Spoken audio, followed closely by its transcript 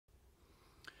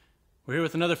We're here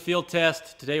with another field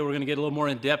test. Today we're going to get a little more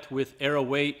in depth with arrow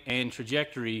weight and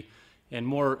trajectory, and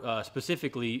more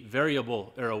specifically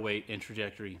variable arrow weight and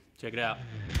trajectory. Check it out. So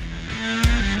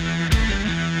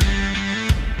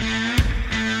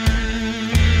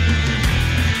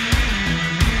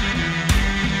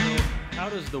how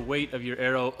does the weight of your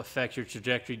arrow affect your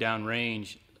trajectory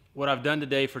downrange? What I've done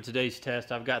today for today's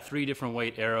test, I've got 3 different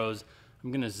weight arrows. I'm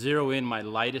going to zero in my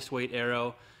lightest weight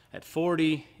arrow at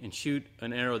 40 and shoot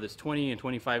an arrow that's 20 and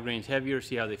 25 grains heavier,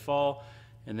 see how they fall.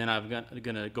 And then I'm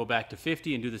going to go back to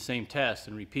 50 and do the same test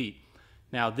and repeat.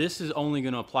 Now this is only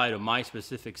going to apply to my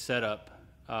specific setup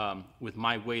with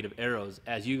my weight of arrows.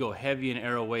 As you go heavy in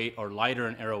arrow weight or lighter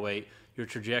in arrow weight, your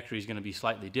trajectory is going to be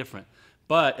slightly different.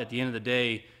 But at the end of the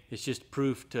day, it's just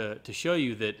proof to show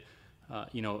you that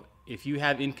if you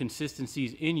have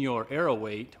inconsistencies in your arrow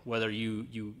weight, whether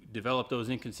you develop those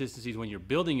inconsistencies when you're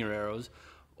building your arrows,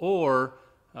 or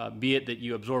be it that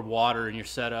you absorb water in your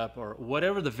setup, or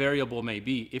whatever the variable may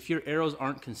be, if your arrows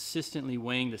aren't consistently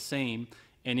weighing the same,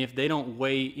 and if they don't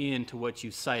weigh into what you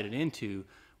sighted into,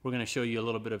 we're going to show you a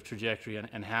little bit of trajectory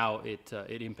and how it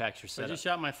impacts your setup. I just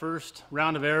shot my first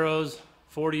round of arrows,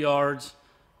 40 yards,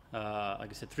 like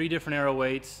I said, 3 different arrow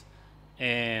weights,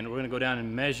 and we're going to go down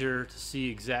and measure to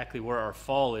see exactly where our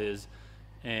fall is.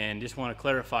 And just want to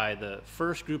clarify, the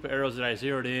first group of arrows that I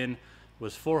zeroed in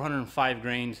was 405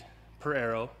 grains per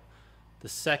arrow. The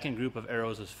second group of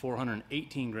arrows is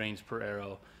 418 grains per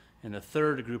arrow, and the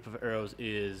third group of arrows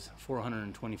is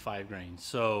 425 grains.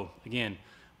 So again,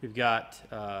 we've got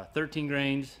 13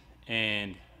 grains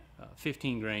and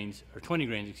 15 grains, or 20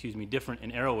 grains, excuse me, different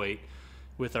in arrow weight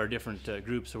with our different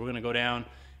groups. So we're going to go down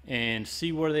and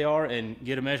see where they are and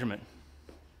get a measurement.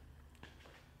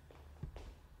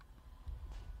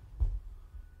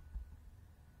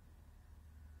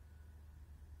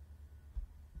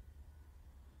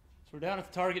 So we're down at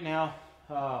the target now.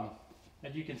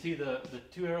 As you can see, the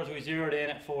 2 arrows we zeroed in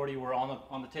at 40 were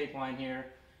on the tape line here,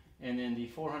 and then the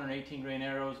 418 grain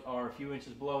arrows are a few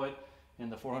inches below it,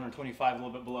 and the 425 a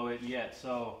little bit below it yet.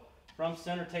 So from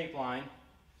center tape line,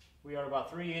 we are about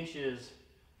 3 inches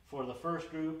for the first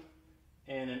group,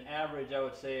 and an average, I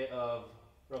would say, of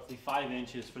roughly 5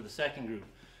 inches for the second group.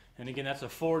 And again, that's a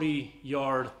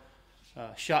 40-yard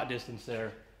shot distance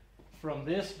there. From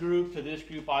this group to this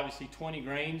group, obviously 20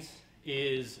 grains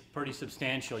is pretty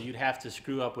substantial. You'd have to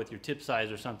screw up with your tip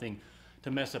size or something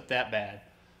to mess up that bad.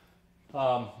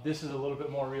 This is a little bit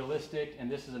more realistic,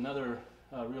 and this is another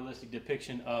realistic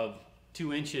depiction of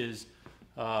 2 inches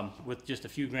with just a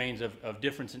few grains of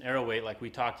difference in arrow weight, like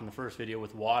we talked in the first video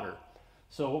with water.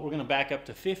 So what we're going to back up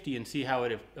to 50 and see how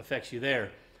it affects you there.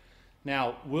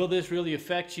 Now, will this really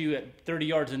affect you at 30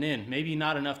 yards and in? Maybe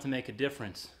not enough to make a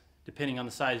difference, depending on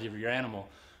the size of your animal.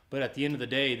 But at the end of the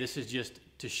day, this is just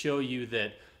to show you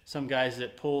that some guys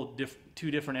that pull 2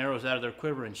 different arrows out of their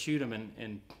quiver and shoot them,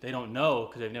 and they don't know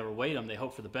because they've never weighed them, they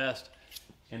hope for the best,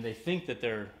 and they think that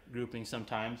they're grouping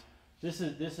sometimes. This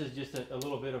is just a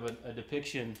little bit of a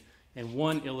depiction and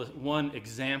one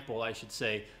example, I should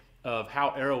say, of how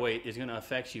arrow weight is going to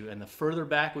affect you. And the further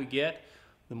back we get,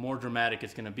 the more dramatic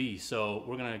it's going to be. So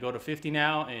we're going to go to 50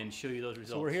 now and show you those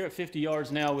results. So we're here at 50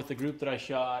 yards now with the group that I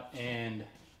shot, and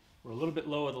we're a little bit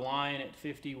low of the line at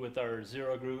 50 with our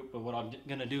zero group, but what I'm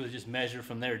going to do is just measure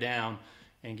from there down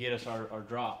and get us our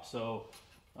drop. So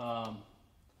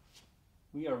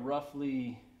we are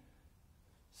roughly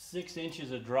 6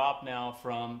 inches of drop now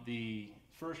from the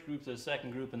first group to the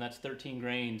second group, and that's 13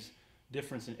 grains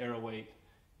difference in arrow weight.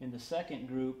 In the second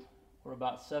group, we're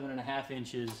about 7.5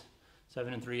 inches,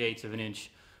 7 3/8 of an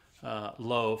inch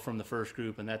low from the first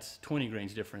group, and that's 20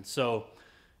 grains difference. So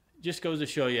just goes to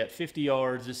show you at 50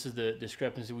 yards, this is the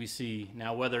discrepancy we see.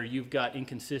 Now, whether you've got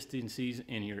inconsistencies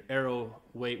in your arrow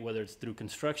weight, whether it's through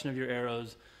construction of your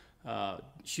arrows,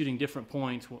 shooting different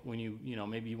points when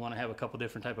maybe you want to have a couple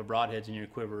different type of broadheads in your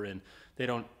quiver and they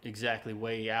don't exactly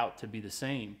weigh out to be the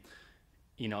same.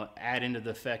 Add into the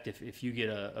effect if you get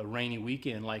a rainy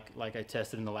weekend like I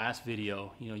tested in the last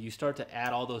video, you start to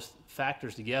add all those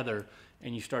factors together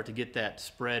and you start to get that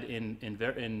spread in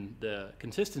the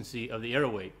consistency of the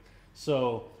arrow weight.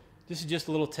 So this is just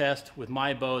a little test with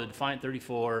my bow, the Defiant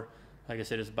 34. Like I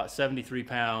said, it's about 73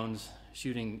 pounds.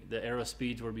 Shooting, the arrow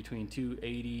speeds were between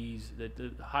 280s,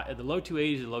 the low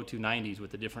 280s and low 290s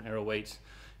with the different arrow weights.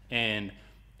 And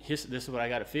this is what I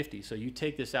got at 50. So you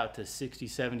take this out to 60,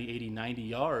 70, 80, 90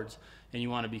 yards, and you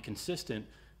want to be consistent.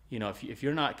 If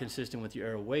you're not consistent with your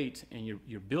arrow weights and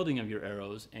your building of your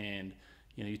arrows, and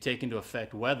you take into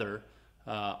effect weather,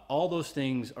 all those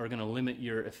things are going to limit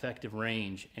your effective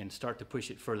range and start to push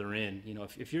it further in.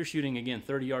 If you're shooting, again,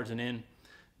 30 yards and in,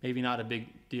 maybe not a big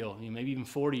deal. You know, maybe even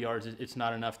 40 yards, it's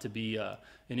not enough to be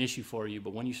an issue for you.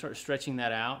 But when you start stretching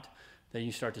that out, then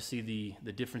you start to see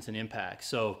the difference in impact.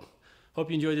 So hope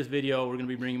you enjoyed this video. We're going to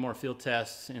be bringing more field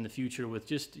tests in the future with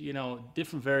just, you know,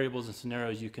 different variables and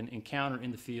scenarios you can encounter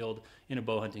in the field in a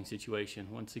bow hunting situation.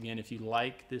 Once again, if you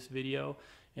like this video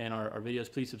and our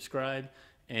videos, please subscribe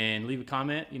and leave a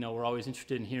comment. You know, we're always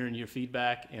interested in hearing your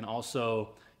feedback. And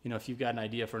also, you know, if you've got an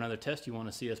idea for another test you want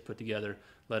to see us put together,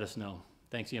 let us know.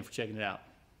 Thanks again for checking it out.